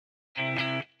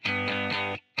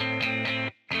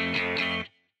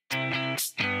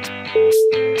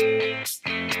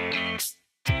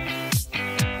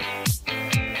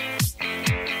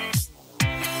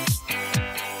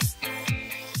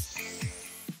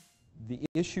The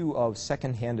issue of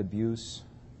secondhand abuse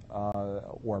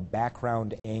or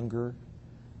background anger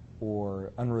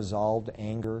or unresolved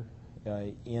anger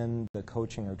in the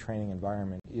coaching or training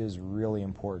environment is really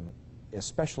important,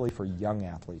 especially for young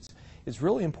athletes. It's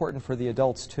really important for the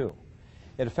adults too.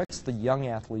 It affects the young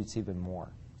athletes even more.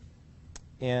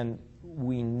 And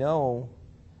we know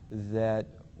that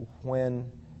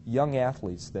when young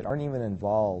athletes that aren't even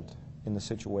involved in the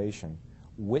situation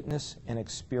witness and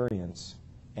experience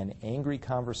an angry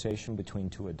conversation between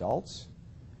two adults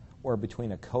or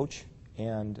between a coach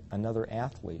and another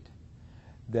athlete,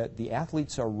 that the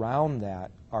athletes around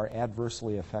that are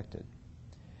adversely affected.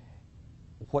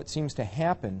 What seems to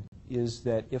happen is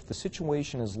that if the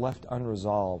situation is left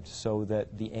unresolved so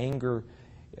that the anger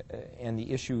and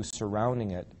the issues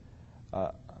surrounding it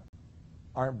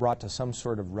aren't brought to some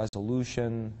sort of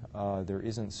resolution, there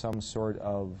isn't some sort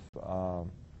of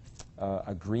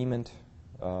agreement,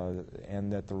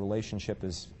 and that the relationship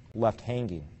is left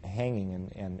hanging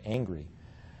and angry,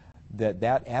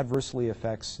 that adversely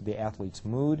affects the athlete's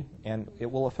mood, and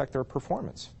it will affect their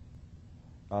performance.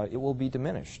 It will be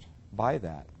diminished by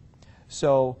that.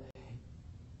 So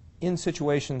in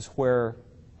situations where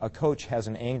a coach has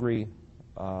an angry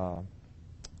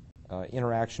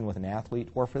interaction with an athlete,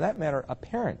 or for that matter, a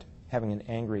parent having an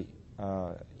angry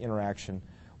interaction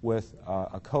with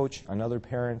a coach, another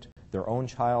parent, their own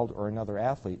child, or another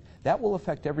athlete, that will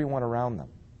affect everyone around them.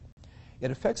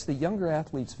 It affects the younger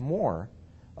athletes more,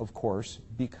 of course,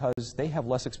 because they have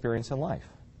less experience in life.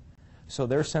 So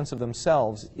their sense of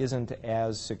themselves isn't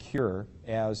as secure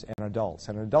as an adult's.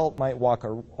 An adult might walk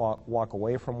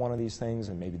away from one of these things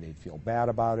and maybe they'd feel bad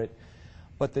about it.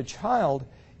 But the child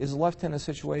is left in a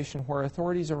situation where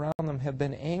authorities around them have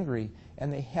been angry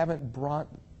and they haven't brought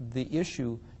the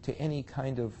issue to any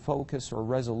kind of focus or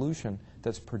resolution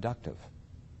that's productive.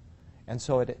 And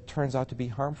so it turns out to be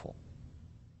harmful.